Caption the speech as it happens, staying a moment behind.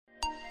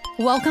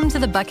Welcome to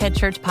the Buckhead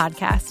Church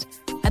podcast.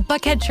 At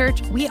Buckhead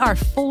Church, we are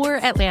for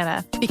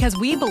Atlanta because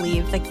we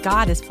believe that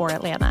God is for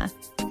Atlanta.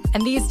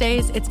 And these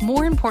days, it's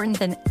more important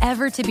than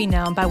ever to be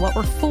known by what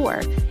we're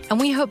for. And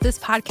we hope this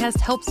podcast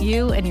helps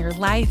you in your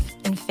life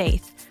and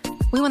faith.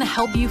 We want to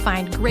help you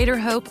find greater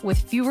hope with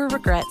fewer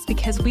regrets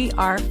because we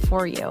are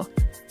for you.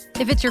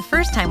 If it's your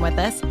first time with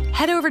us,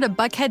 head over to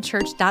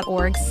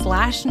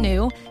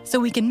buckheadchurch.org/new so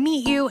we can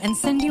meet you and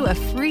send you a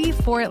free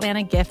For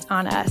Atlanta gift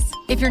on us.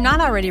 If you're not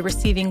already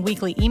receiving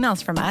weekly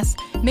emails from us,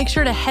 make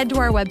sure to head to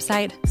our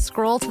website,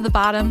 scroll to the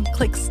bottom,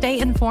 click Stay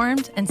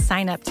Informed, and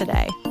sign up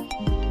today.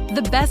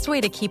 The best way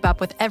to keep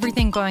up with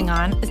everything going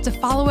on is to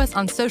follow us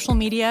on social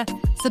media,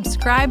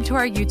 subscribe to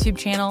our YouTube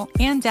channel,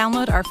 and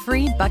download our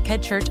free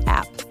Buckhead Church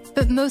app.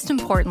 But most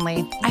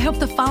importantly, I hope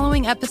the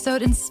following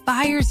episode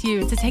inspires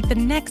you to take the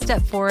next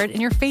step forward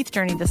in your faith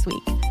journey this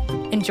week.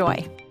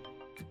 Enjoy.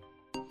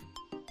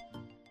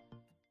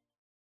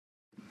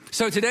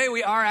 So today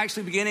we are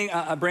actually beginning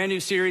a brand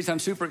new series I'm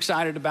super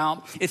excited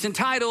about. It's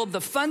entitled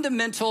The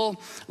Fundamental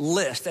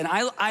List. And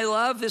I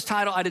love this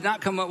title. I did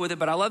not come up with it,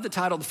 but I love the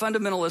title, The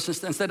Fundamental List,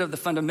 instead of The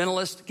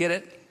Fundamentalist. Get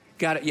it?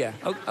 Got it? Yeah.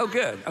 Oh,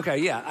 good. Okay,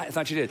 yeah, I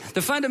thought you did.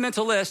 The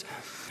Fundamental List,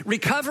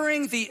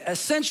 recovering the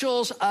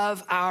essentials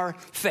of our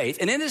faith.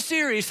 And in this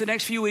series, the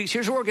next few weeks,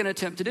 here's what we're going to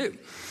attempt to do.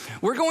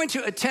 We're going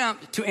to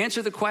attempt to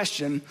answer the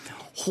question,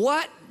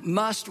 what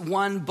must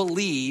one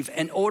believe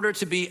in order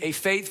to be a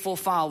faithful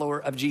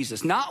follower of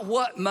Jesus? Not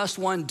what must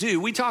one do.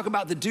 We talk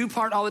about the do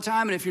part all the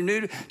time, and if you're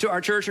new to our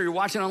church or you're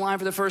watching online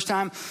for the first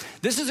time,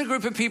 this is a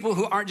group of people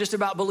who aren't just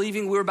about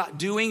believing, we're about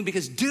doing,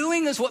 because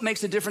doing is what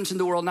makes a difference in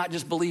the world, not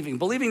just believing.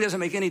 Believing doesn't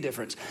make any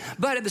difference.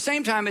 But at the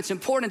same time, it's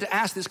important to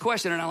ask this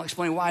question, and I'll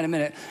explain why in a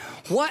minute.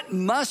 What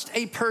must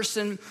a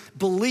person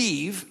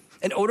believe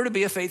in order to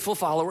be a faithful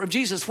follower of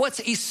Jesus? What's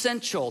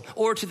essential?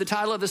 Or to the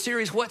title of the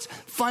series, what's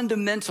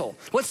fundamental?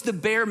 What's the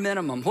bare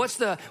minimum? What's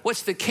the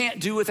can't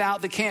do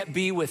without, the can't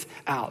be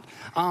without?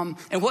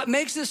 And what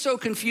makes this so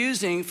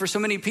confusing for so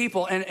many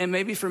people, and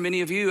maybe for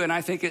many of you, and I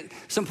think at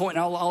some point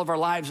in all of our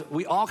lives,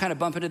 we all kind of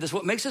bump into this.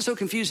 What makes it so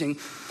confusing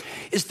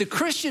is the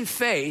Christian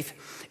faith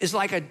is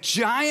like a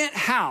giant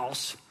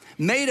house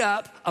made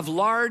up of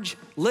large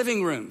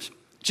living rooms.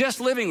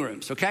 Just living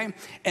rooms, okay?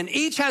 And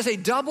each has a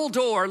double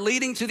door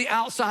leading to the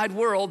outside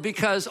world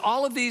because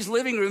all of these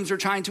living rooms are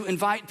trying to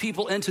invite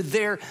people into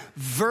their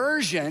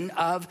version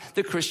of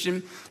the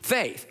Christian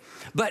faith.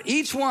 But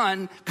each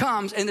one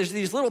comes, and there's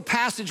these little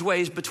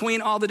passageways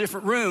between all the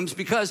different rooms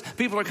because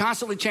people are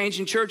constantly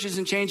changing churches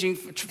and changing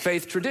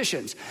faith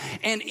traditions.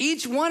 And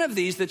each one of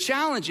these, the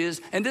challenge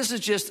is, and this is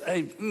just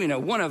a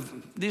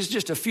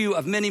few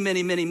of many,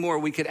 many, many more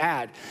we could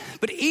add.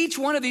 But each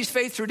one of these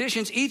faith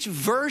traditions, each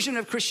version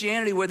of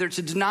Christianity, whether it's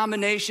a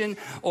denomination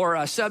or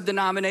a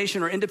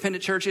sub-denomination or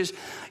independent churches,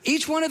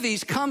 each one of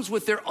these comes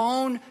with their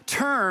own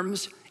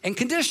terms and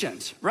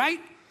conditions, right?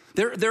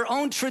 Their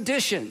own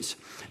traditions,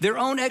 their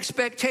own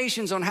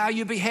expectations on how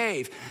you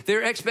behave,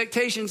 their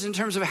expectations in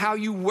terms of how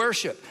you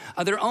worship,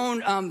 their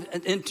own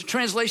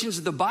translations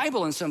of the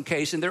Bible in some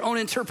case, and their own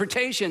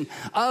interpretation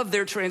of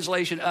their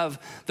translation of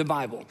the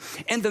Bible.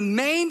 And the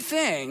main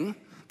thing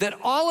that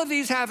all of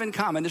these have in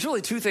common, there's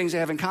really two things they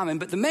have in common,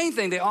 but the main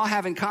thing they all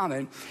have in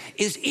common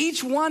is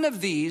each one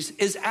of these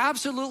is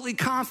absolutely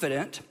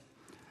confident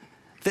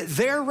that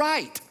they're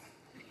right.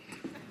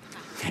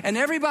 And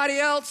everybody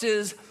else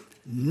is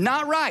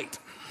not right,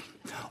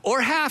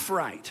 or half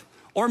right,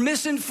 or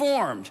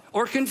misinformed,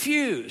 or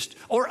confused,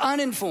 or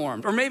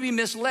uninformed, or maybe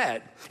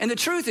misled. And the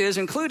truth is,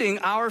 including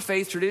our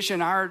faith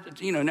tradition, our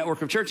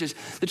network of churches,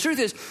 the truth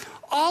is,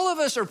 all of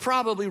us are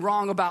probably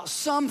wrong about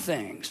some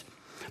things,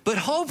 but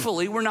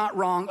hopefully we're not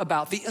wrong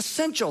about the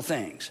essential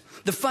things,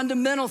 the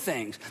fundamental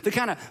things, the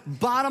kind of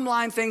bottom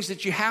line things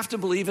that you have to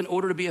believe in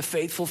order to be a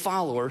faithful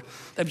follower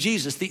of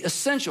Jesus, the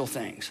essential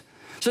things.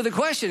 So the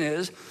question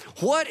is,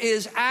 what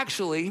is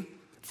actually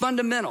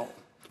fundamental?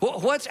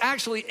 What's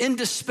actually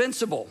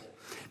indispensable,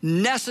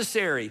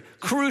 necessary,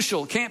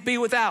 crucial, can't be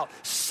without,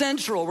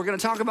 central? We're going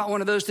to talk about one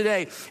of those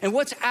today. And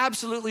what's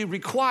absolutely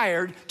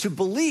required to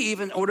believe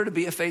in order to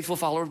be a faithful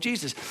follower of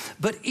Jesus?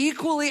 But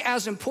equally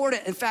as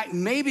important, in fact,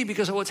 maybe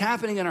because of what's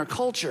happening in our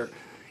culture,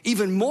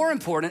 even more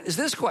important is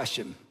this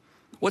question.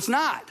 What's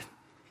not?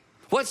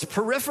 What's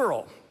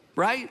peripheral,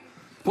 right?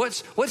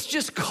 What's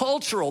just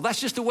cultural?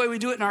 That's just the way we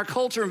do it in our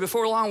culture. And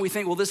before long, we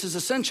think, well, this is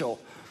essential.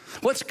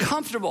 What's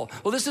comfortable?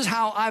 Well, this is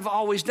how I've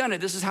always done it.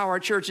 This is how our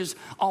church has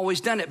always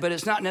done it, but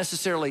it's not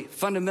necessarily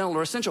fundamental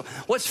or essential.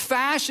 What's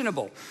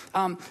fashionable?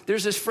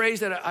 There's this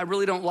phrase that I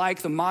really don't like,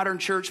 the modern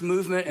church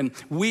movement, and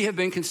we have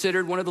been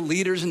considered one of the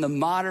leaders in the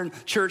modern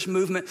church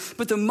movement.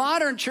 But the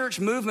modern church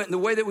movement and the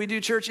way that we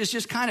do church is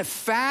just kind of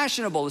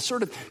fashionable. It's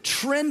sort of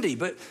trendy,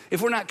 but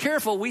if we're not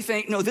careful, we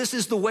think, no, this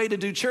is the way to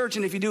do church,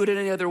 and if you do it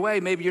any other way,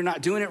 maybe you're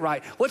not doing it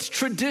right. What's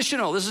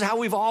traditional? This is how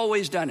we've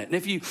always done it. And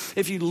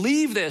if you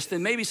leave this,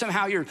 then maybe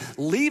somehow you're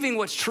leaving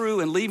what's true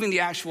and leaving the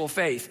actual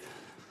faith.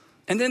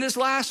 And then this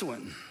last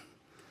one,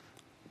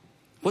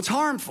 what's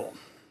harmful?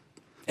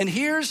 And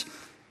here's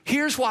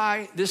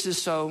why this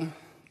is so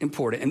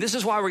important. And this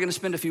is why we're going to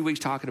spend a few weeks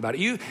talking about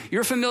it.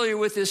 You're familiar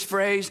with this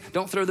phrase,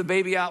 don't throw the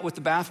baby out with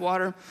the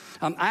bathwater.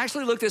 I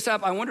actually looked this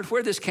up. I wondered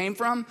where this came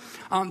from.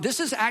 This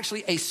is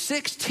actually a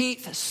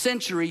 16th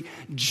century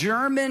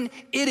German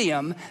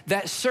idiom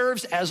that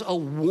serves as a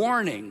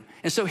warning.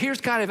 And so here's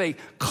kind of a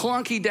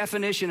clunky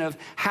definition of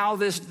how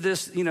this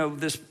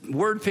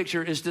word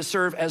picture is to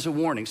serve as a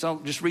warning. So I'll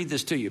just read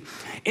this to you.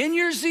 In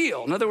your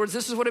zeal, in other words,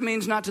 this is what it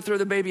means not to throw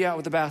the baby out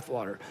with the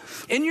bathwater.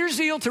 In your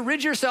zeal to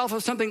rid yourself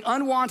of something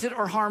unwanted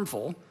or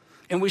harmful,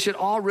 and we should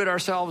all rid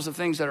ourselves of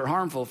things that are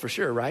harmful for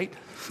sure, right?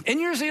 In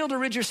your zeal to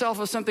rid yourself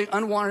of something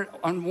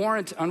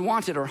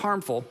unwanted or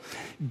harmful,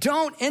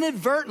 don't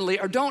inadvertently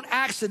or don't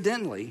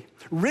accidentally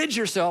rid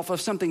yourself of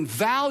something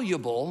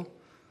valuable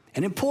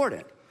and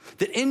important.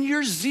 That in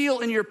your zeal,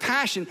 in your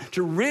passion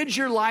to rid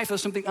your life of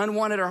something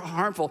unwanted or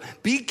harmful,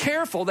 be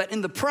careful that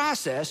in the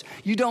process,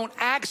 you don't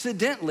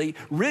accidentally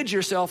rid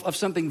yourself of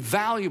something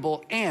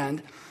valuable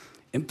and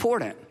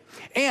important.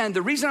 And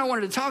the reason I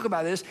wanted to talk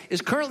about this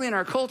is currently in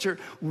our culture,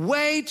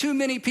 way too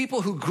many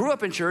people who grew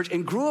up in church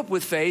and grew up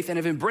with faith and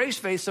have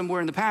embraced faith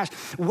somewhere in the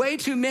past, way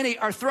too many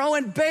are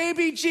throwing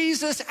baby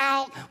Jesus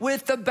out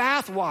with the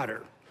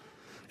bathwater.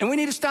 And we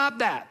need to stop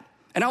that.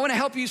 And I want to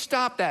help you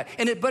stop that.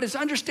 But it's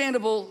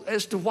understandable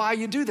as to why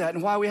you do that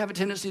and why we have a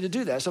tendency to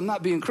do that. So I'm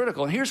not being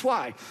critical. And here's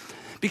why.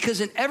 Because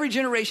in every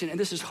generation, and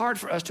this is hard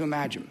for us to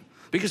imagine,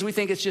 because we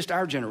think it's just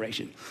our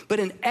generation.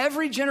 But in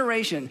every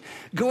generation,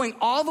 going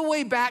all the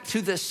way back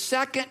to the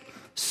 2nd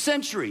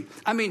century,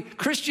 I mean,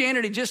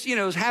 Christianity just,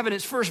 is having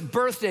its first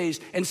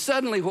birthdays, and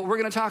suddenly what we're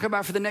going to talk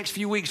about for the next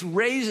few weeks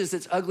raises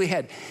its ugly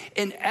head.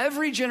 In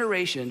every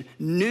generation,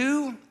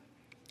 new,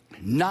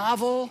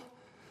 novel,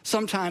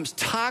 sometimes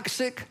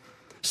toxic,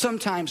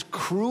 sometimes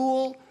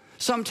cruel,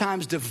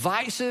 sometimes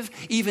divisive,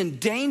 even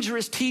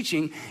dangerous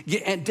teaching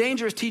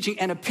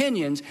and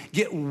opinions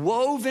get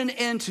woven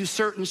into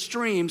certain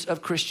streams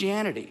of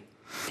Christianity.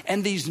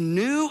 And these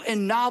new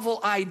and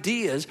novel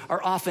ideas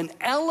are often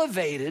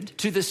elevated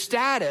to the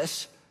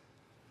status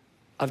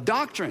of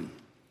doctrine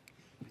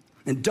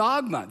and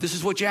dogma. This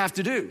is what you have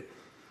to do.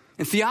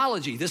 In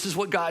theology, this is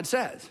what God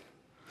says.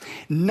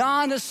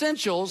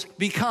 Non-essentials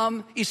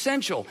become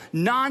essential.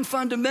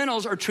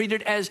 Non-fundamentals are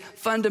treated as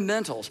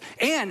fundamentals.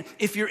 And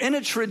if you're in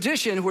a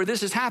tradition where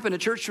this has happened, a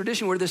church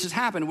tradition where this has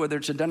happened, whether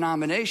it's a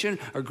denomination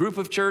or group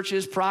of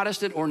churches,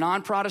 Protestant or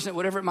non-Protestant,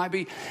 whatever it might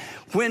be,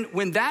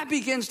 when that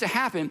begins to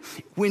happen,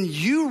 when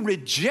you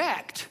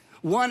reject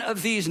one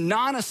of these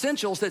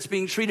non-essentials that's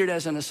being treated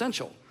as an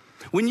essential,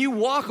 when you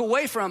walk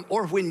away from,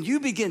 or when you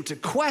begin to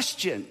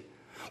question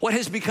what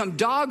has become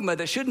dogma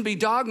that shouldn't be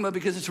dogma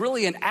because it's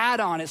really an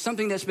add-on, it's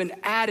something that's been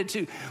added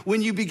to.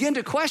 When you begin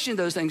to question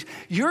those things,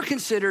 you're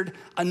considered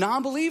a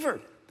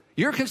non-believer.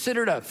 You're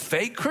considered a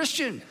fake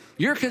Christian.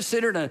 You're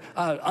considered an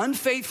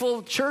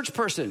unfaithful church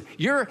person.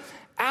 You're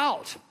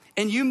out.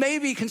 And you may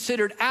be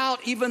considered out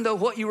even though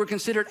what you were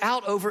considered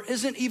out over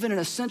isn't even an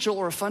essential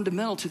or a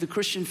fundamental to the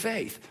Christian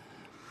faith.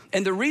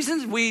 And the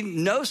reasons we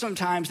know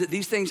sometimes that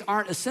these things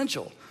aren't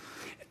essential,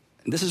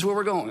 and this is where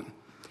we're going,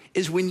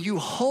 is when you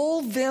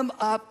hold them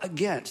up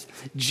against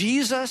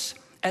Jesus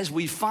as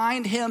we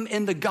find him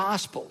in the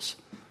Gospels.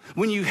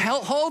 When you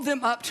hold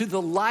them up to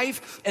the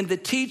life and the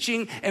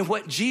teaching and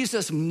what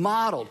Jesus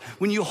modeled.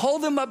 When you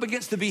hold them up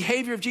against the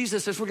behavior of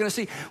Jesus, as we're going to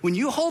see. When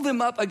you hold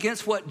them up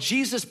against what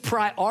Jesus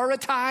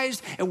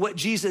prioritized and what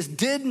Jesus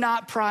did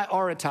not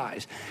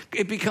prioritize,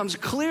 it becomes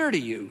clear to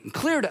you,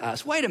 clear to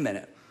us, wait a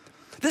minute.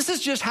 This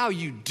is just how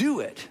you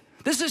do it.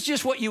 This is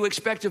just what you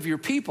expect of your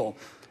people.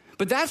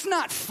 But that's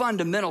not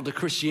fundamental to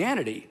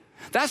Christianity.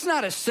 That's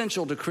not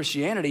essential to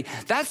Christianity.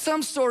 That's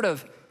some sort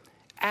of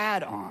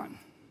add-on.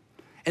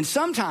 And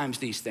sometimes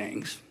these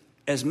things,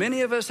 as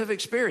many of us have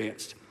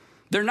experienced,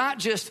 they're not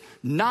just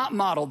not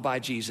modeled by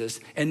Jesus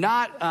and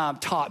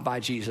not taught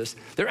by Jesus.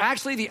 They're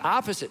actually the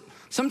opposite.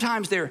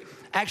 Sometimes they're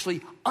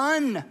actually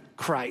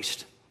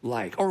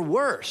un-Christ-like, or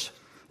worse,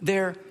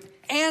 they're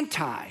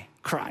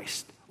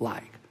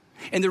anti-Christ-like.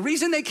 And the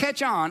reason they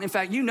catch on, in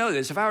fact, you know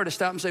this. If I were to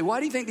stop and say, why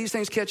do you think these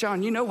things catch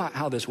on? You know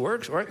how this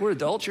works, right? We're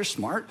adults, you're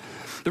smart.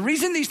 The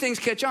reason these things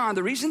catch on,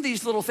 the reason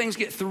these little things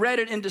get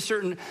threaded into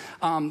certain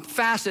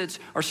facets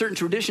or certain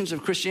traditions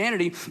of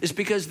Christianity is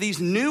because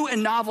these new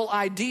and novel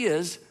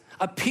ideas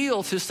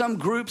appeal to some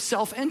group's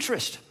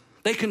self-interest.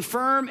 They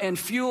confirm and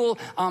fuel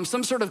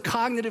some sort of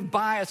cognitive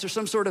bias or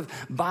some sort of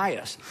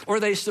bias.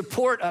 Or they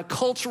support a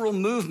cultural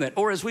movement.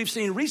 Or as we've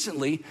seen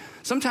recently,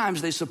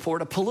 sometimes they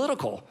support a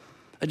political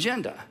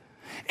agenda.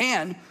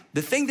 And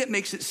the thing that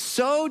makes it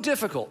so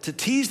difficult to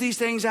tease these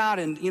things out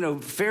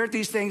and, ferret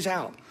these things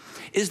out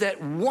is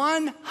that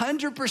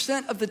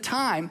 100% of the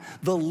time,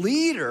 the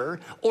leader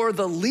or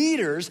the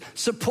leaders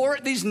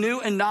support these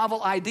new and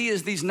novel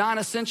ideas, these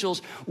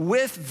non-essentials,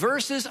 with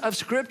verses of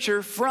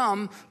scripture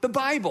from the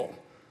Bible.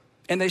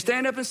 And they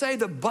stand up and say,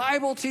 the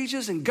Bible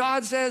teaches and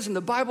God says, and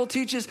the Bible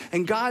teaches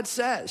and God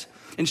says.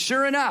 And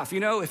sure enough,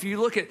 if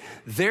you look at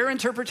their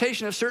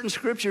interpretation of certain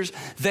scriptures,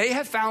 they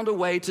have found a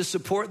way to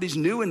support these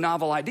new and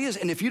novel ideas.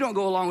 And if you don't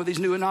go along with these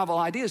new and novel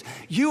ideas,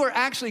 you are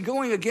actually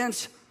going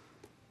against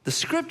the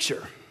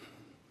scripture.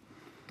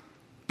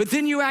 But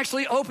then you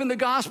actually open the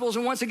Gospels,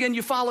 and once again,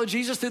 you follow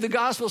Jesus through the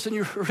Gospels, and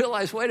you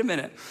realize, wait a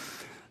minute,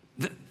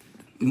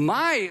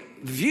 my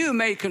view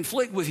may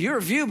conflict with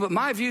your view, but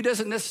my view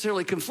doesn't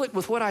necessarily conflict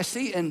with what I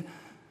see in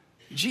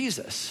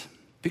Jesus.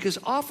 Because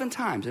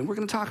oftentimes, and we're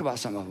going to talk about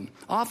some of them,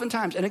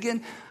 oftentimes, and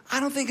again, I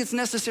don't think it's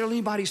necessarily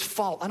anybody's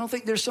fault. I don't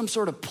think there's some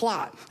sort of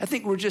plot. I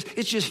think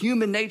it's just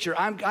human nature.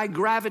 I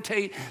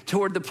gravitate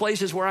toward the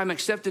places where I'm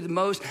accepted the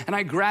most, and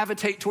I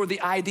gravitate toward the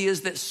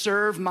ideas that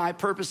serve my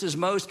purposes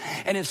most.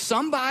 And if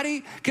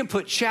somebody can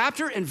put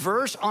chapter and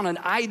verse on an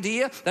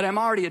idea that I'm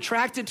already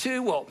attracted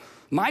to, well,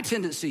 my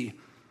tendency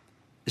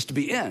is to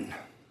be in.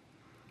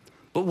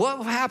 But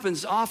what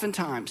happens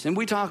oftentimes, and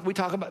we talk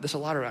about this a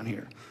lot around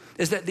here,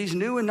 is that these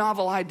new and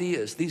novel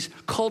ideas, these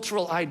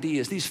cultural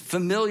ideas, these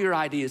familiar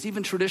ideas,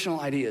 even traditional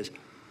ideas,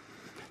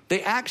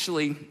 they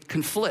actually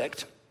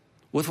conflict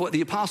with what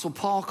the Apostle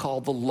Paul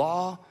called the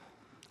law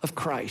of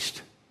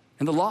Christ.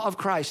 And the law of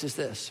Christ is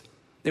this.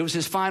 It was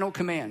his final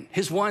command,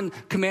 his one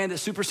command that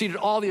superseded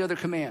all the other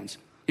commands.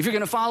 If you're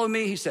going to follow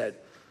me, he said,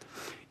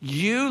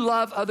 you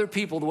love other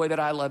people the way that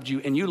I loved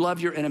you, and you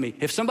love your enemy.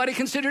 If somebody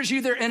considers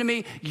you their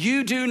enemy,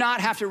 you do not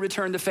have to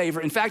return the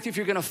favor. In fact, if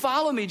you're going to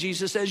follow me,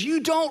 Jesus says,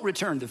 you don't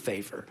return the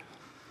favor.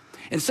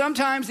 And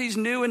sometimes these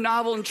new and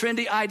novel and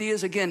trendy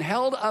ideas, again,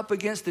 held up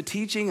against the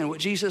teaching and what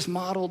Jesus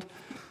modeled,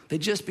 they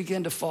just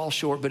begin to fall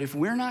short. But if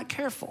we're not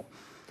careful,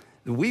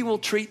 we will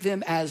treat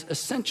them as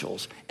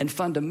essentials and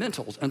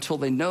fundamentals until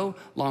they no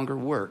longer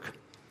work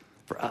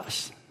for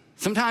us.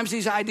 Sometimes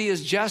these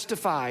ideas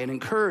justify and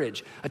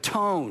encourage a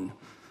tone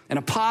and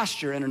a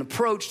posture and an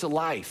approach to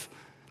life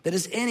that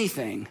is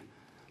anything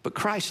but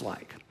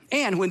Christ-like.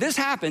 And when this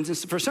happens, and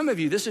for some of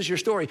you, this is your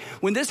story,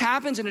 when this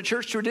happens in a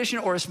church tradition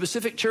or a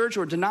specific church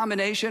or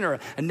denomination or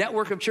a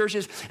network of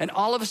churches, and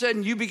all of a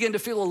sudden you begin to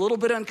feel a little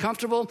bit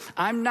uncomfortable,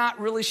 I'm not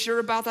really sure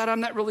about that,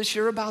 I'm not really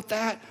sure about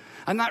that,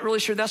 I'm not really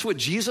sure that's what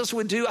Jesus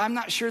would do, I'm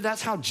not sure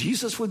that's how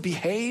Jesus would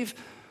behave.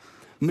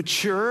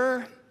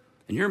 Mature,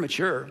 and you're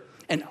mature,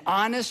 and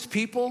honest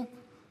people,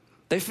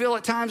 they feel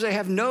at times they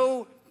have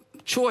no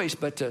choice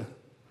but to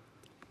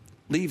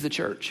leave the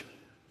church.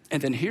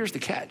 And then here's the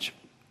catch.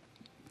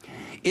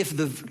 If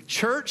the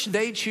church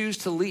they choose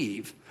to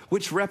leave,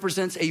 which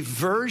represents a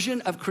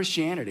version of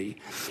Christianity,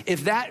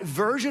 if that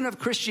version of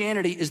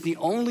Christianity is the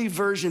only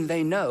version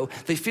they know,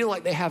 they feel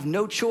like they have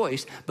no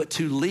choice but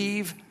to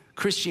leave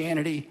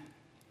Christianity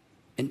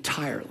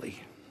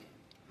entirely.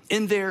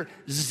 In their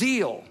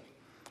zeal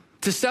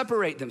to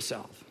separate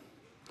themselves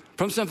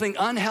from something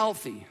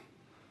unhealthy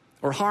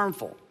or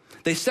harmful,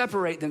 they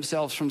separate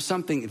themselves from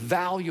something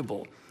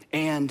valuable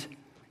and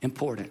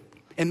important.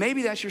 And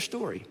maybe that's your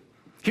story.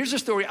 Here's a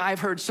story I've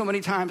heard so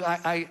many times,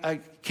 I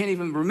can't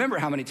even remember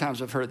how many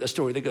times I've heard the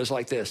story that goes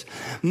like this.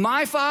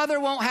 My father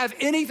won't have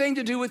anything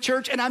to do with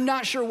church, and I'm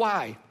not sure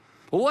why.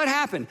 Well, what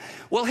happened?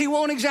 Well, he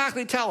won't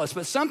exactly tell us,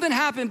 but something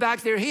happened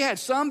back there. He had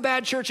some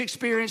bad church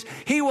experience.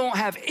 He won't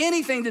have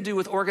anything to do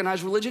with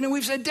organized religion. And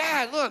we've said,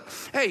 Dad, look,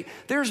 hey,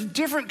 there's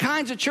different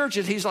kinds of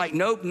churches. He's like,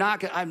 nope,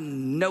 never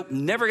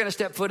going to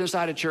step foot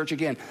inside a church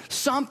again.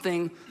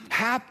 Something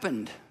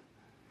happened.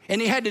 And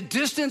he had to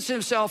distance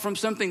himself from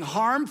something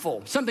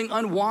harmful, something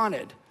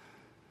unwanted.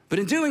 But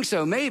in doing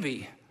so,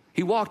 maybe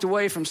he walked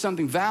away from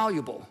something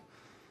valuable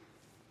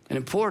and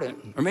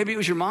important. Or maybe it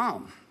was your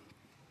mom.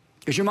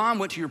 Because your mom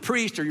went to your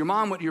priest or your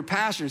mom went to your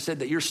pastor and said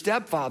that your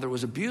stepfather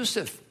was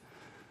abusive.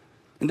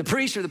 And the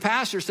priest or the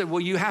pastor said, well,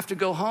 you have to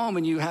go home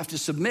and you have to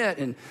submit.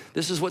 And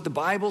this is what the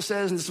Bible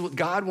says and this is what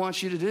God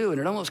wants you to do.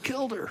 And it almost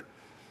killed her.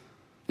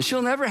 And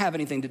she'll never have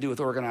anything to do with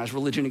organized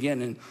religion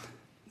again. And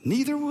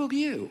neither will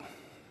you.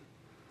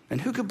 And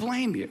who could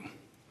blame you?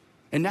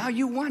 And now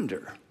you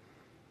wonder,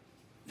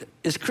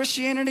 is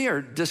Christianity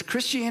or does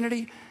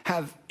Christianity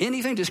have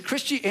anything? Does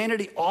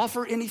Christianity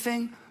offer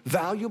anything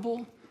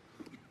valuable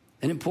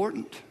and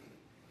important?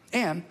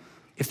 And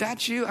if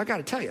that's you, I got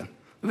to tell you,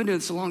 I've been doing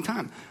this a long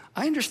time.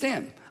 I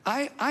understand.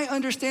 I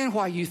understand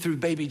why you threw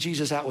baby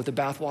Jesus out with the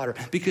bathwater,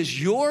 because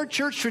your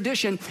church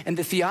tradition and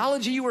the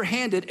theology you were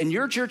handed and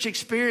your church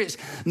experience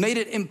made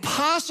it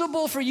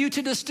impossible for you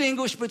to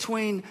distinguish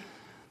between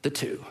the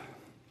two.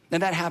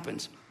 And that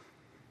happens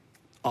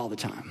all the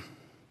time.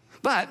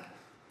 But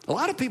a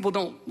lot of people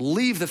don't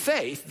leave the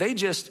faith. They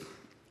just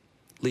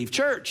leave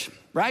church,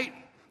 right?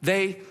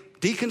 They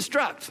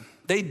deconstruct.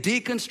 They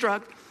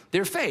deconstruct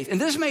their faith. And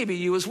this may be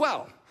you as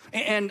well.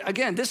 And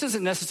again, this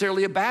isn't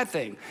necessarily a bad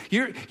thing.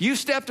 You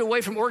stepped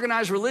away from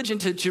organized religion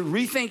to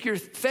rethink your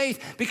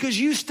faith because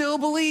you still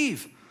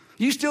believe.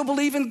 You still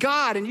believe in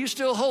God and you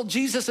still hold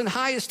Jesus in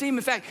high esteem.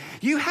 In fact,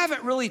 you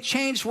haven't really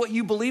changed what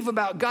you believe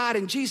about God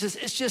and Jesus.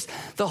 It's just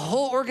the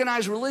whole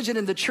organized religion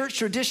and the church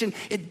tradition,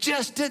 it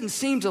just didn't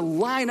seem to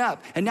line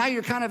up. And now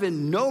you're kind of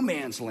in no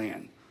man's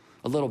land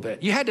a little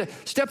bit. You had to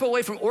step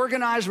away from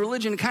organized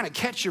religion and kind of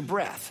catch your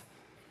breath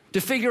to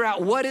figure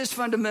out what is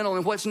fundamental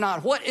and what's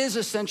not, what is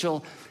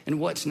essential and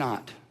what's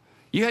not.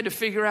 You had to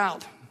figure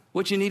out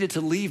what you needed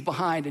to leave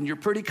behind, and you're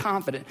pretty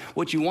confident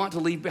what you want to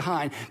leave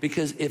behind,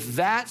 because if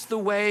that's the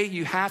way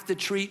you have to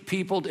treat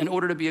people in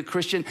order to be a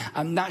Christian,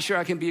 I'm not sure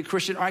I can be a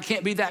Christian, or I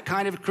can't be that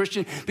kind of a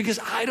Christian, because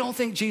I don't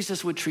think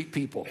Jesus would treat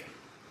people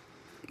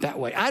that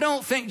way. I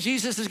don't think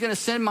Jesus is going to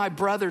send my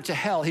brother to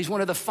hell. He's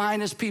one of the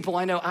finest people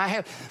I know.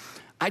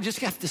 I just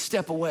have to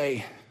step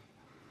away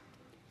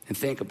and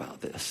think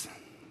about this.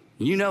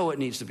 You know what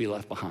needs to be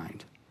left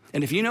behind.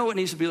 And if you know what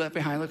needs to be left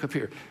behind, look up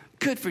here.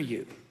 Good for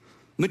you.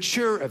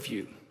 Mature of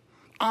you.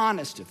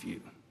 Honest of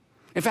you.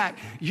 In fact,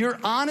 you're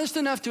honest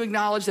enough to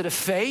acknowledge that a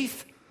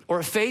faith or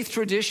a faith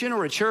tradition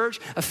or a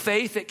church, a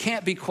faith that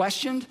can't be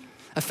questioned,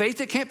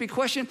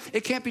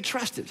 it can't be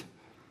trusted.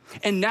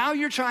 And now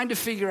you're trying to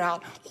figure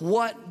out,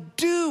 what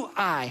do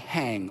I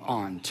hang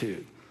on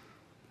to?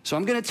 So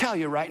I'm going to tell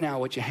you right now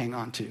what you hang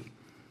on to.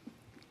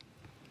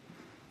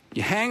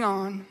 You hang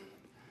on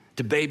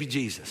to baby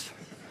Jesus.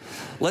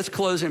 Let's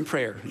close in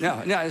prayer.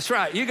 No, that's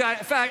right. You got it.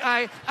 In fact,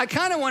 I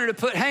kind of wanted to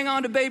put hang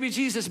on to baby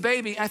Jesus,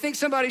 baby. I think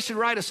somebody should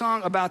write a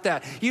song about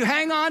that. You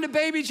hang on to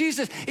baby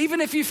Jesus. Even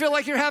if you feel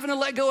like you're having to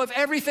let go of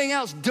everything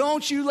else,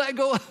 don't you let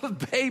go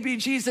of baby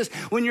Jesus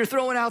when you're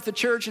throwing out the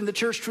church and the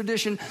church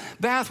tradition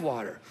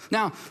bathwater.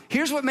 Now,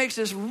 here's what makes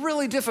this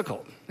really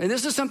difficult. And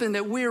this is something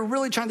that we're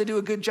really trying to do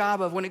a good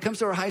job of when it comes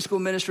to our high school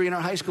ministry and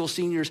our high school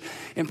seniors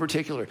in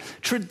particular.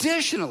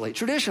 Traditionally,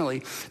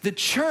 the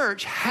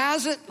church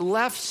hasn't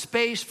left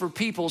space for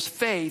people's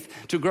faith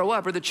to grow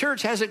up, or the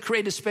church hasn't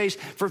created space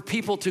for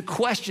people to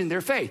question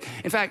their faith.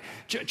 In fact,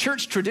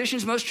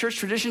 most church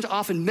traditions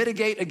often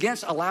mitigate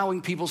against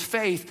allowing people's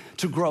faith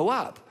to grow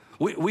up.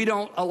 We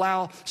don't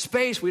allow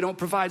space. We don't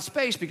provide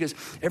space because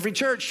every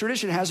church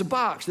tradition has a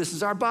box. This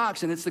is our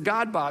box, and it's the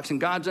God box, and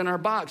God's in our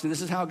box, and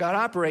this is how God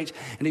operates.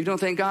 And if you don't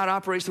think God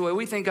operates the way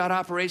we think God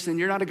operates, then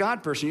you're not a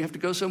God person. You have to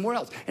go somewhere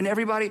else. And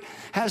everybody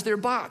has their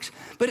box.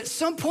 But at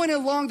some point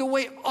along the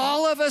way,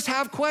 all of us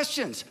have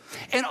questions,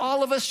 and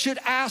all of us should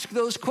ask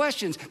those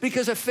questions,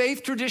 because a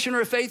faith tradition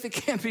or a faith that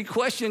can't be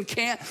questioned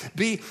can't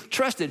be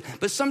trusted.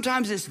 But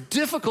sometimes it's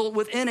difficult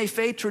within a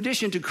faith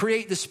tradition to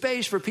create the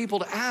space for people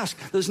to ask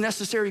those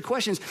necessary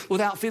questions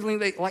without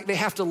feeling like they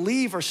have to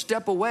leave or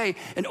step away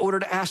in order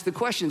to ask the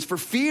questions for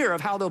fear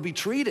of how they'll be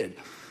treated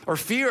or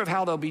fear of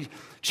how they'll be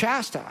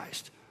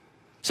chastised.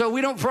 So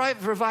we don't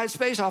provide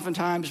space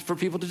oftentimes for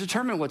people to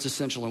determine what's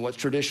essential and what's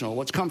traditional,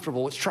 what's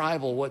comfortable, what's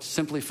tribal, what's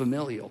simply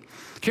familial.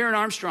 Karen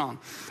Armstrong,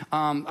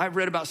 I've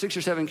read about 6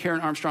 or 7 Karen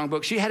Armstrong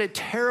books. She had a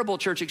terrible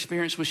church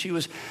experience when she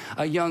was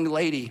a young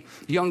lady,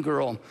 young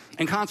girl,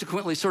 and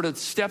consequently sort of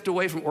stepped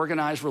away from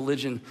organized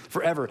religion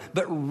forever,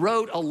 but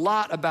wrote a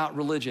lot about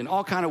religion,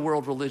 all kind of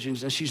world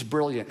religions, and she's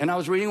brilliant. And I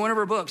was reading one of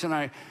her books, and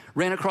I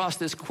ran across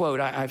this quote.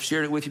 I've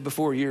shared it with you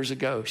before years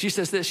ago. She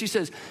says this, she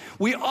says,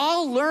 "We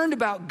all learned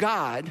about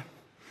God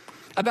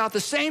about the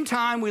same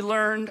time we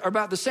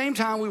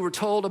were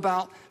told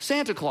about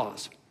Santa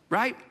Claus,"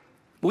 right?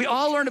 We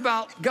all learned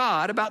about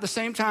God about the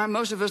same time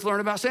most of us learn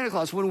about Santa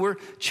Claus, when we're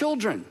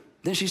children.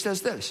 Then she says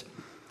this,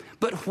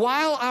 "But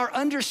while our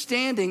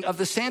understanding of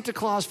the Santa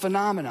Claus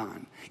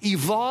phenomenon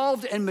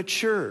evolved and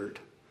matured,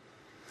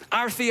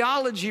 our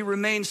theology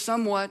remained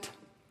somewhat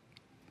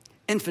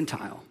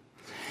infantile.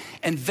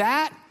 And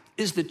that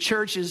is the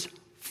church's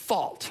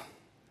fault.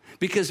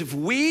 Because if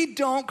we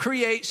don't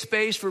create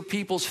space for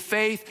people's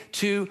faith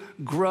to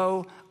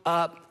grow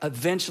up,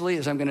 eventually,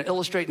 as I'm going to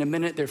illustrate in a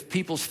minute, their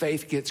people's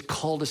faith gets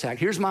cul-de-sac.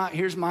 Here's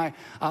my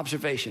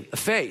observation. A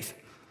faith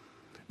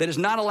that is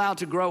not allowed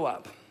to grow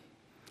up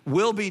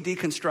will be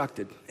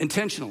deconstructed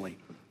intentionally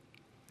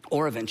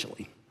or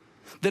eventually.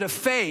 That a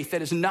faith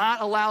that is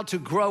not allowed to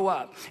grow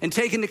up and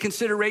take into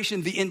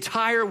consideration the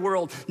entire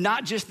world,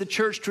 not just the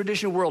church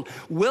tradition world,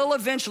 will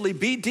eventually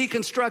be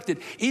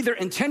deconstructed. Either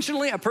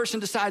intentionally, a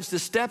person decides to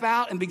step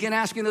out and begin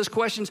asking those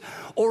questions,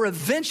 or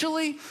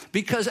eventually,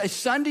 because a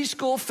Sunday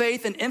school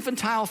faith and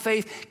infantile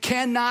faith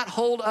cannot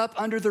hold up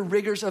under the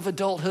rigors of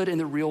adulthood in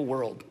the real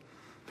world.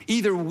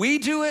 Either we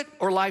do it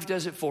or life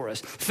does it for us.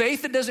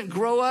 Faith that doesn't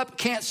grow up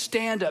can't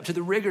stand up to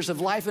the rigors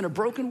of life in a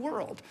broken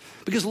world,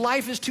 because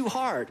life is too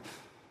hard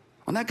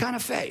on that kind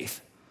of faith.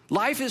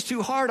 Life is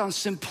too hard on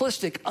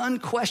simplistic,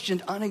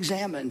 unquestioned,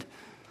 unexamined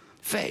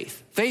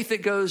faith. Faith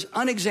that goes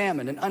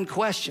unexamined and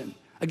unquestioned.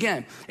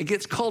 Again, it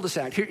gets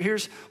cul-de-sac.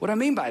 Here's what I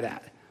mean by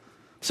that.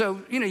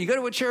 So, you go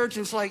to a church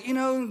and it's like,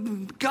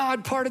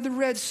 God parted the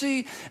Red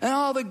Sea and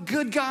all the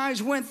good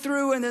guys went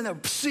through, and then the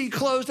sea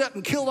closed up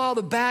and killed all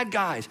the bad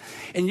guys.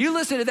 And you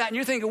listen to that and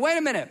you're thinking, wait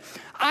a minute,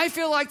 I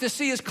feel like the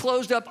sea is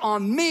closed up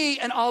on me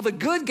and all the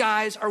good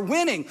guys are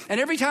winning. And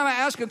every time I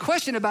ask a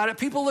question about it,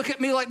 people look at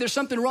me like there's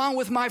something wrong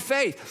with my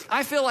faith.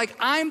 I feel like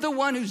I'm the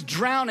one who's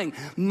drowning.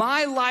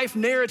 My life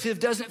narrative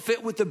doesn't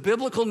fit with the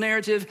biblical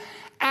narrative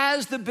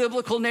as the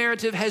biblical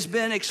narrative has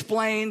been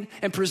explained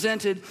and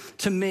presented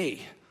to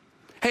me.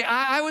 Hey,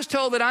 I was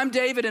told that I'm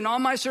David and all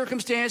my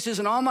circumstances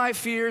and all my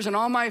fears and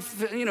all my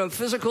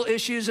physical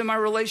issues and my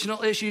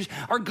relational issues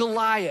are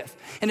Goliath.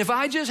 And if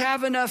I just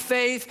have enough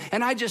faith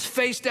and I just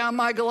face down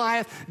my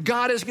Goliath,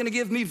 God is going to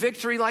give me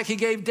victory like he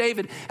gave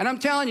David. And I'm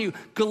telling you,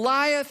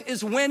 Goliath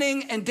is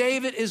winning and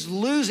David is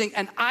losing,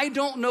 and I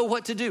don't know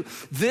what to do.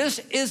 This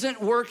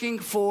isn't working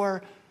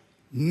for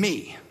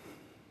me.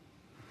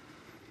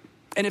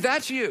 And if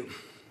that's you,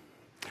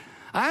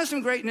 I have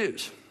some great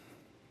news.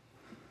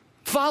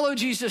 Follow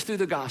Jesus through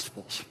the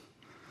Gospels.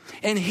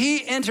 And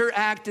he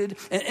interacted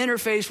and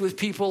interfaced with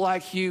people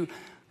like you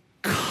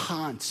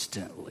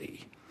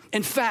constantly.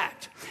 In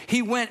fact,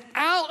 he went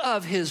out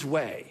of his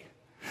way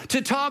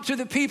to talk to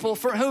the people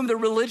for whom the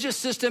religious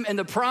system and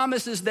the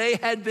promises they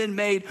had been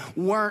made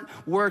weren't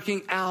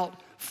working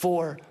out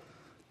for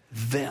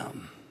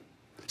them.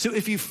 So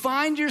if you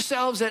find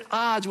yourselves at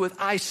odds with,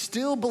 I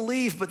still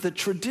believe, but the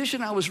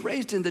tradition I was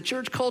raised in, the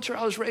church culture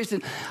I was raised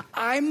in,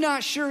 I'm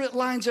not sure it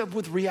lines up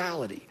with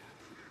reality.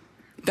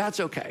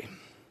 That's okay.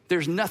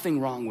 There's nothing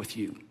wrong with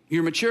you.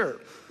 You're mature.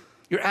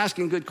 You're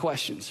asking good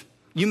questions.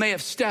 You may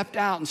have stepped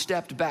out and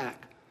stepped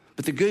back,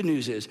 but the good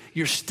news is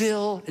you're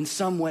still in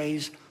some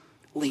ways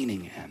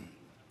leaning in.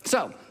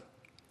 So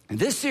in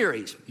this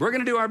series, we're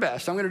going to do our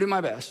best. I'm going to do my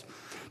best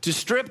to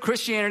strip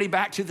Christianity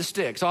back to the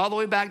sticks, all the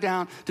way back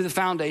down to the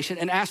foundation,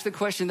 and ask the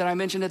question that I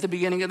mentioned at the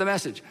beginning of the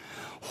message.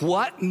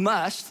 What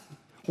must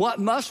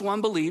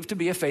one believe to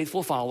be a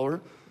faithful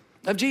follower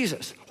of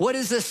Jesus? What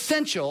is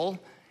essential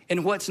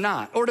and what's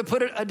not? Or to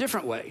put it a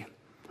different way,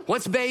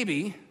 what's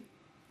baby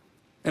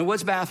and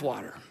what's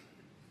bathwater?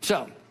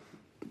 So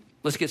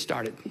let's get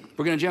started.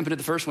 We're going to jump into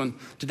the first one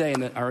today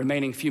in our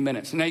remaining few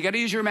minutes. Now you got to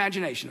use your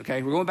imagination,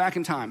 okay? We're going back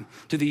in time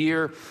to the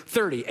year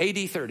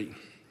 30, AD 30.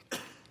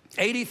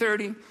 AD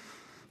 30,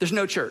 there's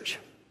no church.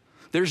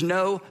 There's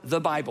no the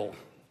Bible.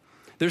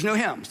 There's no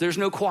hymns. There's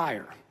no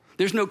choir.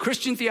 There's no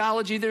Christian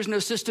theology. There's no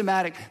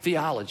systematic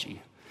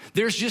theology.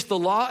 There's just the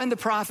law and the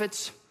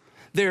prophets.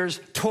 There's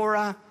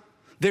Torah.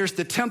 There's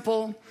the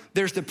temple,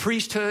 there's the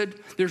priesthood,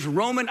 there's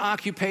Roman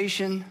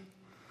occupation,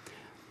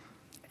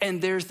 and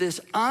there's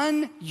this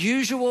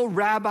unusual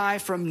rabbi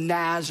from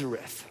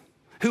Nazareth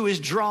who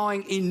is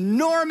drawing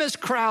enormous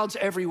crowds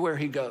everywhere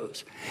he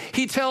goes.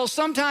 He tells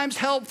sometimes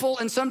helpful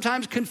and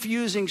sometimes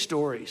confusing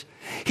stories.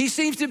 He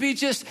seems to be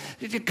just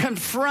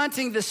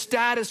confronting the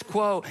status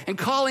quo and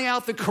calling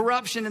out the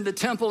corruption in the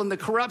temple and the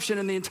corruption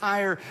in the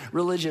entire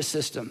religious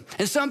system.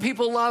 And some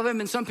people love him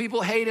and some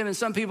people hate him and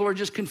some people are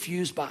just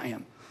confused by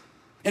him.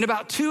 And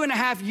about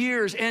 2.5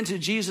 years into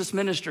Jesus'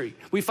 ministry,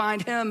 we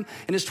find him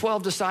and his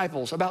 12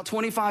 disciples about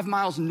 25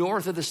 miles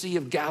north of the Sea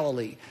of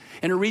Galilee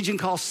in a region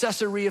called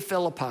Caesarea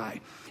Philippi.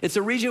 It's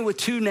a region with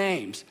two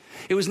names.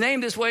 It was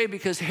named this way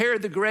because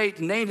Herod the Great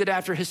named it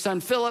after his son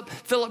Philip.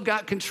 Philip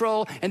got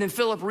control, and then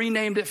Philip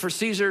renamed it for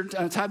Caesar,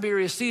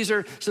 Tiberius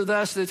Caesar, so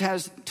thus it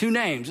has two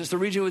names. It's the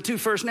region with two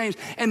first names.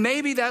 And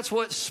maybe that's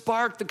what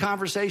sparked the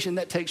conversation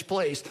that takes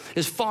place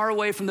as far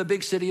away from the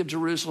big city of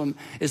Jerusalem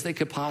as they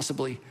could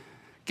possibly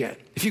get.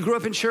 If you grew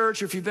up in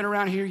church or if you've been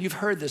around here, you've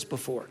heard this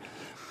before.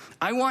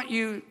 I want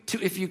you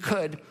to, if you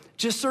could,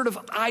 just sort of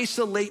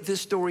isolate this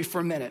story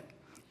for a minute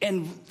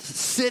and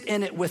sit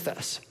in it with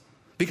us,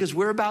 because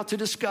we're about to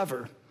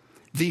discover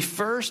the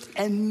first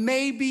and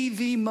maybe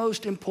the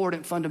most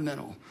important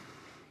fundamental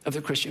of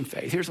the Christian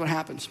faith. Here's what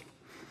happens.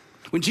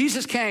 When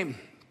Jesus came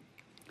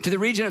to the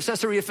region of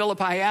Caesarea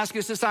Philippi, he asked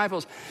his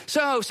disciples,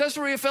 so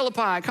Caesarea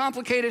Philippi,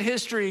 complicated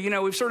history,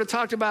 we've sort of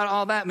talked about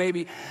all that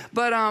maybe,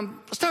 but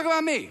let's talk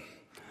about me.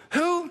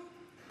 Who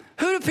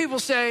do people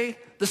say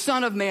the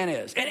Son of Man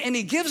is? And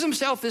he gives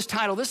himself this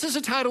title. This is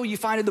a title you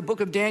find in the book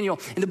of Daniel.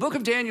 In the book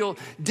of Daniel,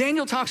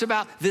 Daniel talks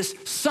about this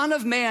Son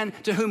of Man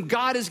to whom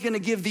God is going to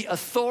give the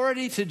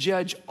authority to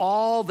judge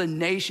all the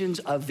nations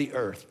of the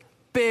earth.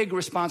 Big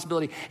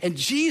responsibility. And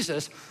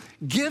Jesus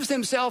gives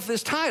himself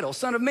this title,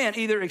 Son of Man,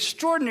 either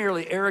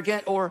extraordinarily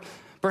arrogant or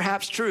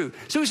perhaps true.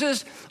 So he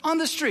says, on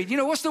the street,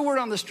 what's the word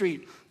on the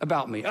street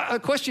about me? A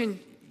question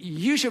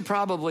you should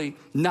probably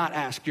not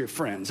ask your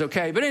friends,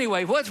 okay? But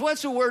anyway,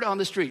 what's the word on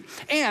the street?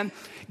 And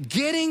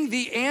getting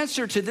the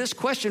answer to this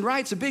question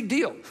right is a big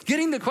deal.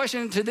 Getting the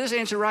question to this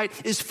answer right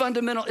is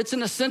fundamental. It's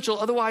an essential.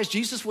 Otherwise,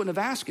 Jesus wouldn't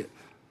have asked it.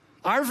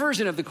 Our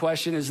version of the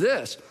question is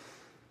this: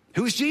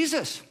 who's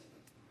Jesus?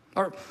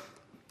 Or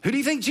who do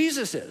you think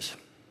Jesus is?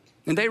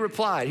 And they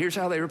replied, here's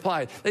how they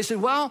replied. They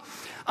said, well,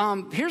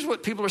 here's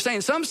what people are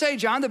saying. Some say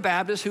John the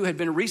Baptist, who had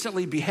been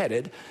recently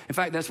beheaded. In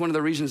fact, that's one of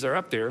the reasons they're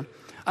up there.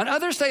 And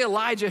others say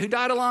Elijah, who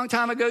died a long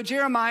time ago,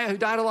 Jeremiah, who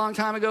died a long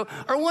time ago,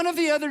 or one of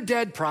the other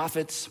dead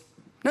prophets.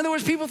 In other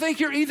words, people think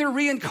you're either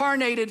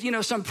reincarnated,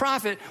 some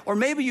prophet, or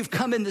maybe you've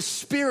come in the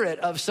spirit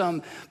of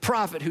some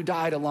prophet who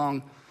died a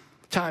long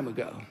time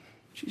ago.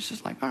 Jesus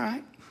is like, all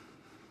right.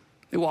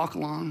 They walk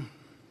along.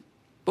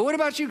 But what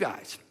about you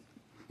guys?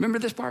 Remember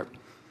this part?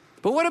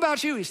 But what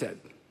about you, he said.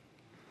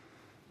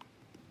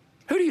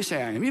 Who do you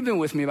say I am? You've been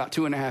with me about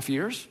 2.5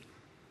 years.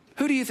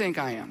 Who do you think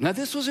I am? Now,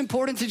 this was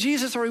important to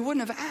Jesus or he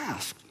wouldn't have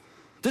asked.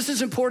 This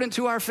is important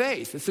to our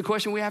faith. It's the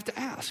question we have to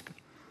ask.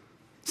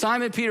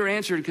 Simon Peter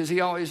answered, because he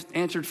always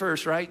answered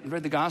first, right?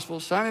 Read the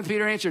Gospels. Simon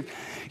Peter answered,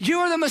 you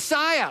are the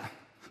Messiah,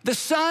 the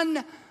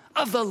Son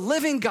of the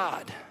living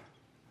God.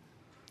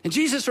 And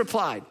Jesus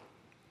replied,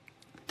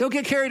 don't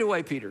get carried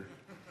away, Peter.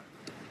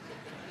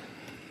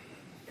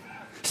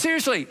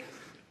 Seriously,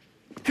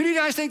 who do you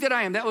guys think that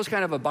I am? That was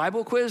kind of a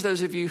Bible quiz.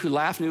 Those of you who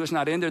laughed knew it's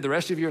not in there. The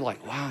rest of you are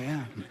like, wow,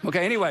 yeah.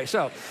 Okay, anyway,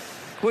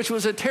 which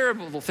was a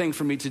terrible thing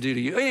for me to do to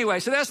you. Anyway,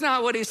 so that's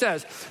not what he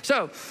says.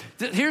 So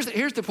here's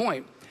the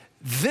point.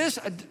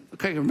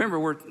 Remember,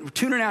 we're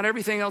tuning out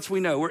everything else we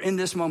know. We're in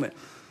this moment.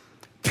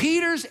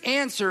 Peter's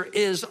answer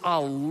is a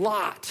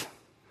lot.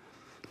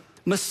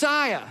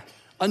 Messiah,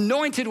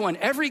 anointed one.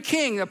 Every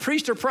king, a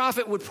priest or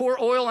prophet, would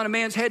pour oil on a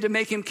man's head to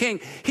make him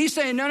king. He's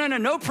saying,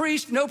 no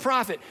priest, no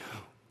prophet.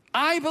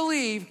 I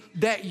believe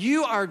that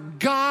you are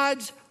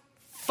God's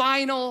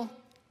final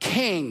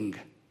king.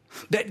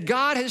 That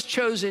God has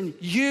chosen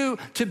you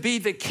to be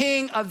the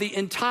king of the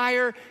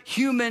entire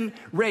human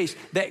race.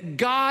 That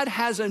God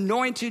has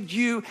anointed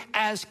you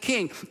as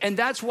king. And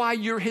that's why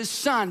you're his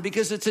son,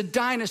 because it's a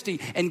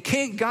dynasty. And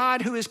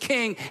God, who is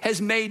king,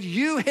 has made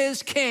you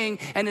his king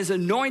and has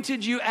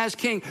anointed you as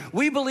king.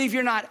 We believe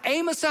you're not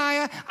a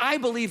Messiah. I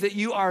believe that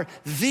you are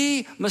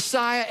the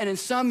Messiah, and in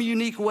some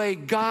unique way,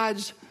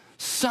 God's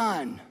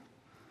son.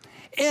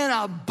 In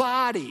a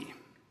body,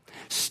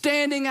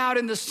 standing out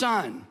in the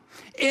sun,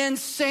 in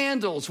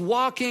sandals,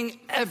 walking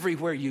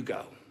everywhere you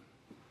go.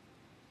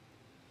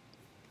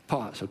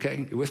 Pause,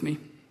 okay? You with me?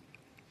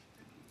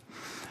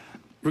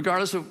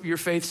 Regardless of your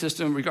faith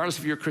system, regardless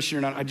if you're a Christian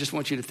or not, I just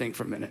want you to think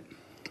for a minute.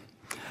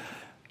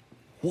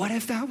 What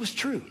if that was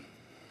true?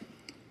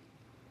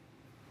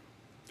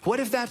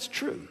 What if that's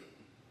true?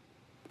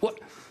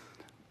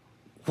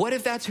 What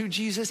if that's who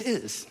Jesus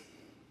is?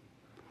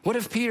 What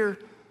if Peter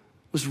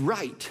was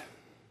right?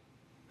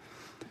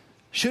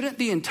 Shouldn't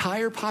the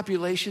entire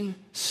population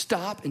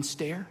stop and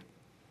stare?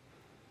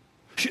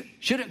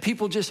 Shouldn't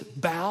people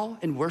just bow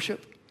and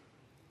worship?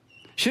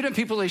 Shouldn't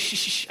people say,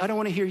 shh, I don't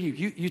want to hear you.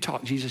 You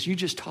talk, Jesus, you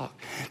just talk.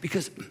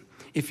 Because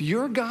if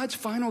you're God's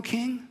final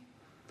king,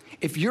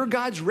 if you're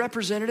God's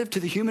representative to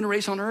the human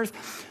race on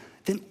earth,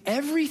 then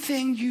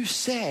everything you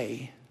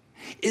say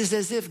is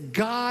as if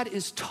God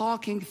is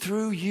talking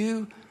through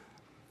you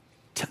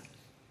to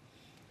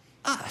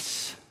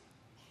us.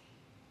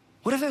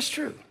 What if that's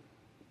true?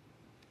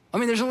 I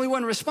mean, there's only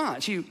one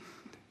response.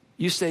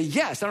 You say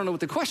yes. I don't know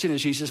what the question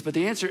is, Jesus, but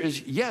the answer is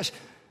yes.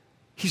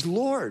 He's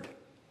Lord.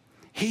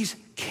 He's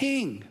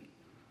King.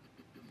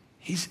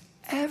 He's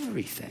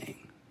everything.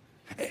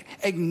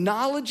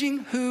 Acknowledging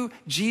who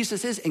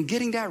Jesus is and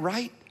getting that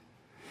right,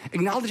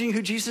 acknowledging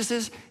who Jesus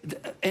is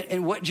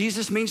and what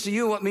Jesus means to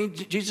you,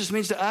 Jesus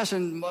means to us,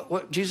 and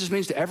what Jesus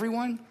means to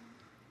everyone.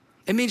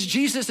 It means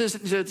Jesus is,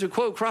 to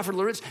quote Crawford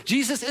Loritz,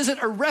 Jesus isn't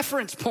a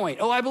reference point.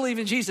 Oh, I believe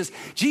in Jesus.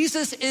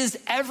 Jesus is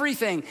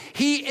everything.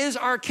 He is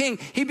our king.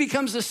 He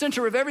becomes the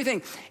center of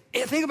everything.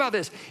 Think about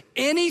this.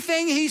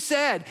 Anything he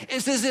said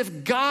is as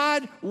if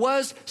God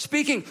was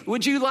speaking.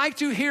 Would you like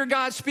to hear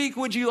God speak?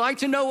 Would you like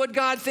to know what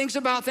God thinks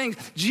about things?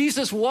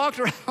 Jesus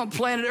walked around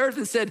planet Earth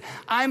and said,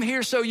 I'm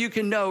here so you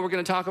can know. We're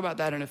going to talk about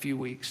that in a few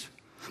weeks.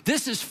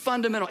 This is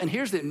fundamental. And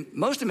here's the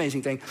most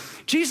amazing thing.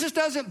 Jesus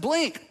doesn't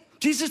blink.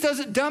 Jesus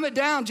doesn't dumb it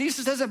down.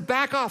 Jesus doesn't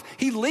back off.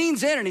 He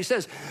leans in and he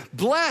says,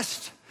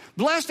 blessed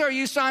are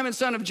you, Simon,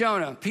 son of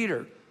Jonah,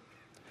 Peter.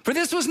 For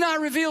this was not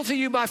revealed to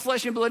you by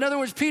flesh and blood. In other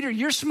words, Peter,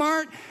 you're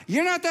smart.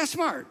 You're not that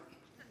smart.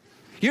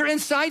 You're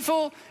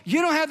insightful.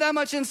 You don't have that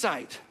much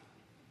insight.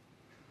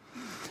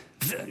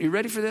 You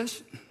ready for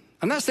this?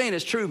 I'm not saying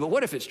it's true, but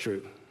what if it's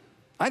true?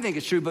 I think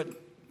it's true, but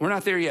we're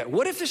not there yet.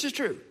 What if this is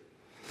true?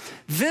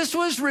 This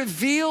was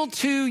revealed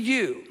to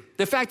you,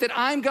 the fact that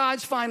I'm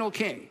God's final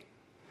king.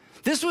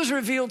 This was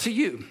revealed to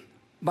you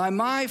by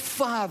my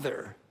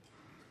Father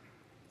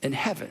in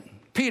heaven.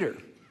 Peter,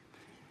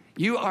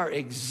 you are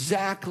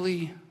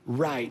exactly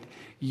right.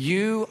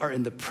 You are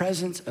in the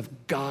presence of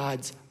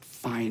God's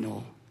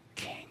final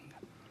king.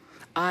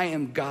 I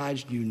am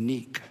God's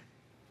unique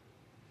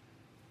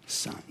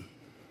son.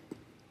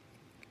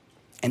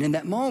 And in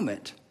that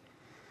moment,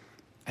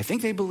 I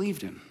think they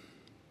believed him.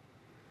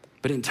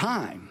 But in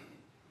time,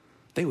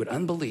 they would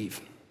unbelieve.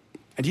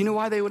 And do you know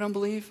why they would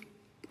unbelieve?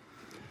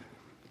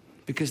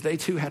 Because they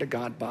too had a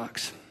God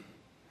box.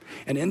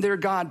 And in their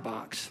God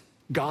box,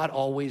 God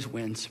always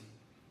wins.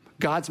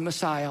 God's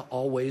Messiah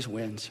always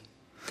wins.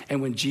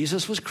 And when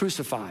Jesus was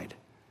crucified,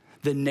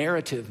 the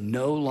narrative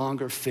no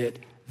longer fit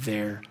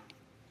their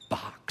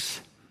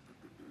box.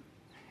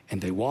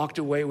 And they walked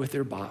away with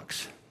their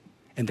box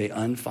and they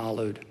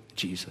unfollowed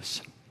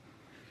Jesus.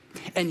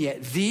 And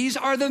yet these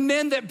are the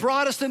men that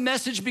brought us the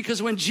message,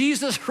 because when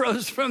Jesus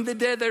rose from the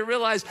dead, they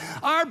realized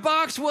our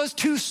box was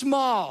too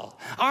small.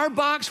 Our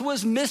box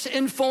was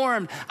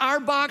misinformed. Our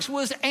box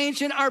was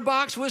ancient. Our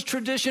box was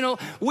traditional.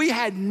 We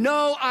had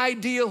no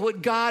idea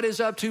what God is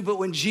up to. But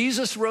when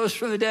Jesus rose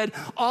from the dead,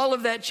 all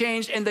of that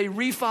changed, and they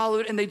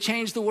refollowed and they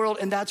changed the world.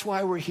 And that's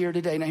why we're here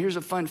today. Now, here's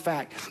a fun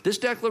fact. This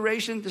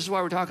declaration, this is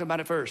why we're talking about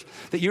it first,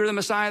 that you're the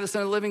Messiah, the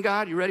Son of the living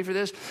God. You ready for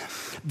this?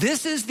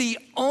 This is the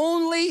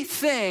only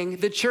thing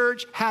the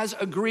church has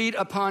agreed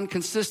upon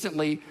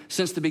consistently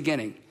since the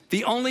beginning.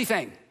 The only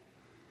thing.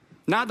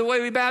 Not the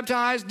way we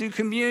baptize, do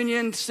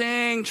communion,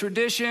 sing,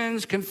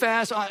 traditions,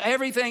 confess,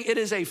 everything. It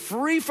is a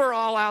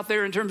free-for-all out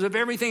there in terms of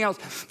everything else.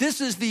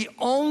 This is the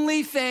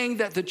only thing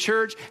that the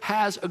church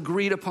has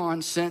agreed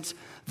upon since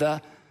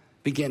the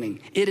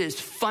beginning. It is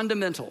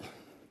fundamental.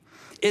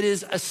 It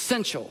is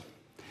essential.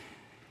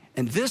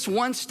 And this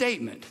one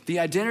statement, the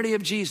identity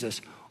of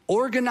Jesus,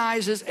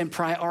 organizes and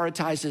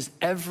prioritizes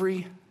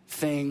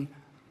everything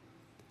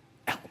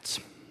else.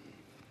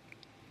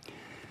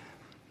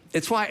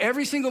 It's why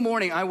every single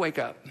morning I wake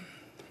up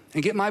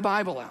and get my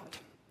Bible out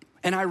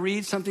and I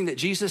read something that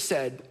Jesus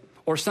said,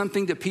 or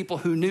something that people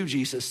who knew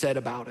Jesus said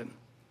about him.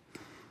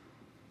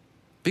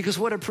 Because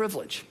what a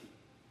privilege.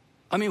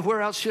 I mean,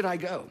 where else should I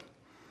go?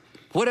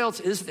 What else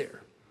is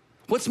there?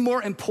 What's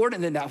more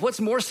important than that?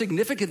 What's more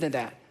significant than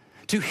that?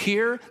 To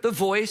hear the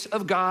voice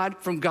of God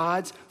from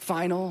God's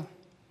final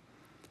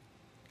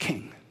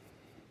King.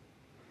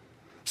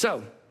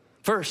 So,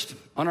 first,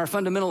 on our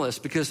fundamental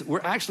list, because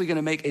we're actually going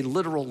to make a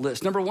literal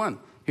list. Number one,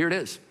 here it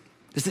is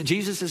that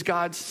Jesus is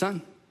God's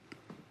Son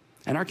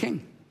and our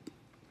King.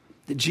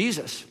 That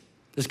Jesus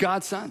is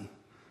God's Son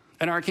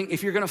and our King.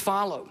 If you're going to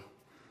follow,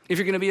 if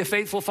you're going to be a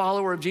faithful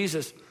follower of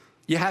Jesus,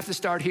 you have to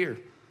start here.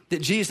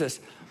 That Jesus,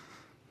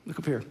 look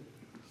up here,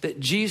 that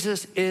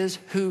Jesus is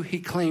who he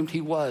claimed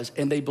he was.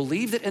 And they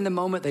believed it in the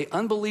moment. They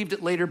unbelieved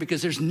it later,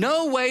 because there's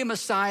no way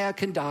Messiah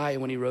can die.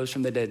 And when he rose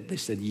from the dead, they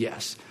said,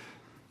 yes,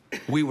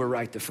 we were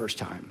right the first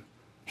time.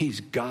 He's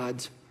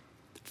God's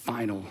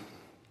final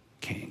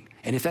King.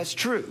 And if that's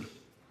true,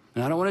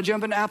 and I don't want to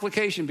jump into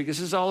application because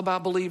this is all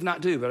about believe,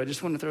 not do, but I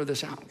just want to throw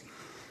this out.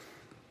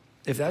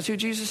 If that's who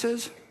Jesus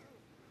is,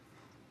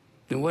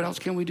 then what else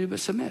can we do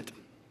but submit?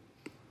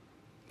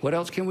 What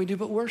else can we do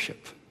but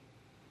worship?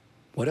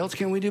 What else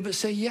can we do but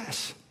say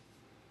yes?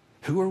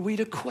 Who are we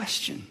to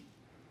question?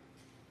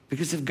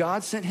 Because if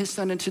God sent his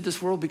Son into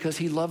this world because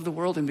he loved the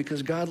world, and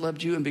because God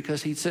loved you, and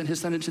because he sent his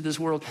Son into this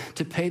world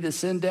to pay the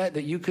sin debt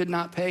that you could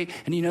not pay,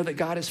 and you know that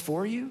God is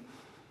for you,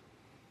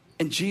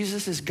 and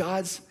Jesus is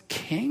God's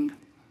King,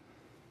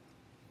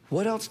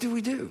 what else do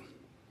we do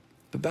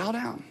but bow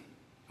down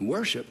and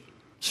worship,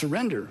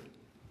 surrender,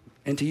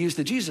 and to use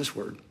the Jesus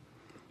word,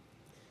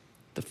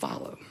 to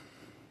follow?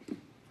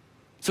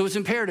 So it's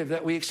imperative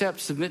that we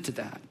submit to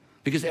that,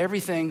 because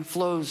everything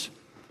flows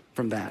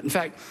from that. In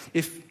fact,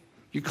 if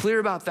you're clear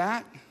about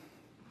that,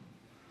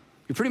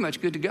 you're pretty much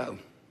good to go.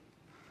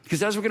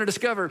 Because as we're going to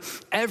discover,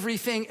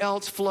 everything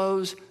else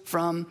flows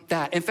from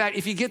that. In fact,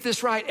 if you get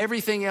this right,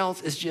 everything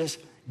else is just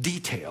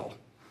detail.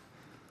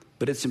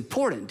 But it's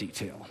important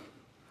detail.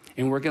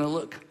 And we're going to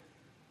look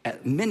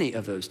at many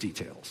of those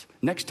details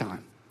next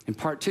time in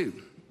part 2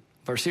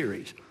 of our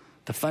series,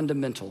 The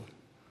Fundamental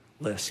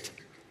List,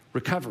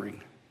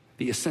 recovering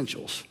the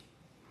essentials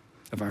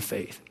of our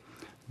faith.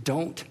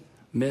 Don't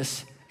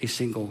miss a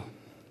single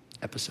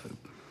episode.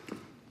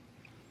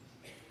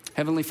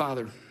 Heavenly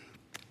Father,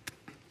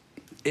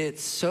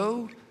 it's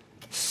so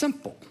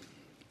simple.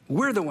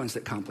 We're the ones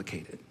that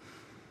complicate it.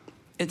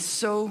 It's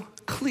so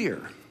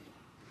clear.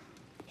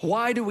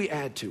 Why do we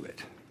add to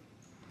it?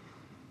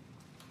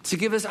 To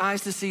give us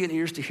eyes to see and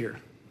ears to hear,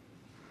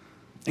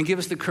 and give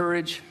us the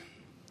courage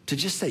to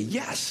just say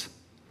yes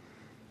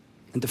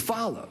and to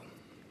follow.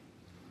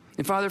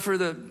 And Father, for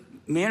the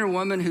man or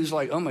woman who's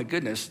like, oh my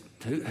goodness,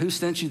 who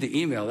sent you the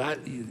email?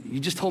 That you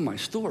just told my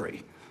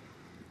story.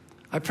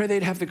 I pray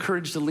they'd have the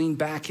courage to lean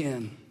back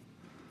in,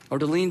 or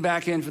to lean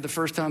back in for the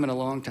first time in a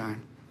long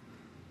time.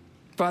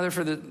 Father,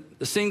 for the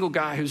single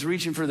guy who's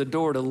reaching for the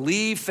door to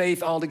leave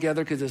faith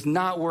altogether because it's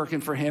not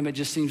working for him, it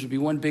just seems to be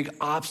one big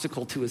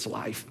obstacle to his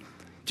life.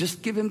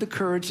 Just give him the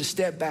courage to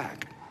step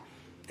back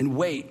and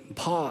wait, and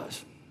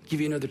pause,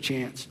 give you another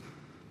chance.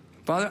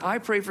 Father, I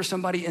pray for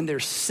somebody in their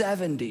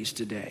 70s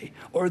today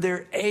or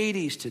their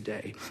 80s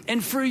today.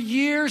 And for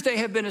years they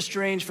have been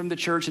estranged from the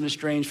church and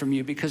estranged from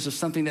you because of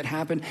something that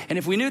happened. And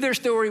if we knew their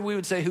story, we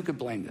would say, who could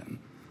blame them?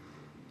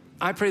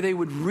 I pray they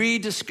would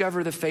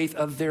rediscover the faith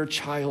of their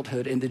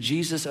childhood and the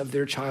Jesus of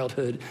their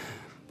childhood,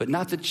 but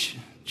not the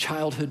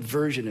childhood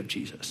version of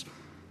Jesus,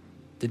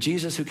 the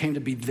Jesus who came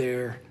to be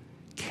their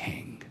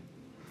King.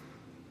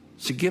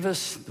 So give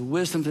us the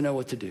wisdom to know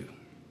what to do.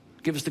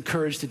 Give us the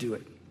courage to do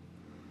it.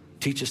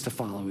 Teach us to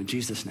follow in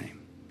Jesus'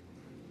 name.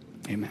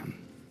 Amen.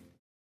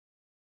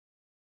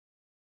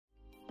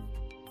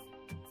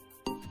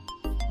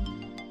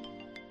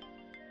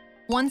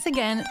 Once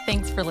again,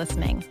 thanks for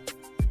listening.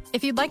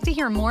 If you'd like to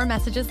hear more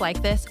messages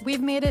like this,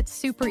 we've made it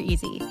super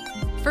easy.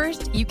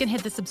 First, you can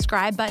hit the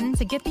subscribe button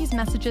to get these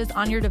messages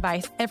on your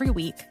device every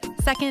week.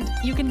 Second,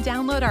 you can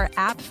download our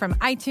app from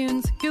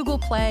iTunes, Google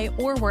Play,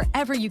 or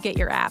wherever you get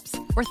your apps.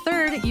 Or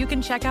third, you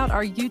can check out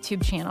our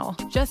YouTube channel.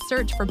 Just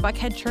search for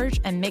Buckhead Church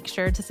and make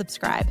sure to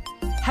subscribe.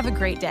 Have a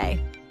great day.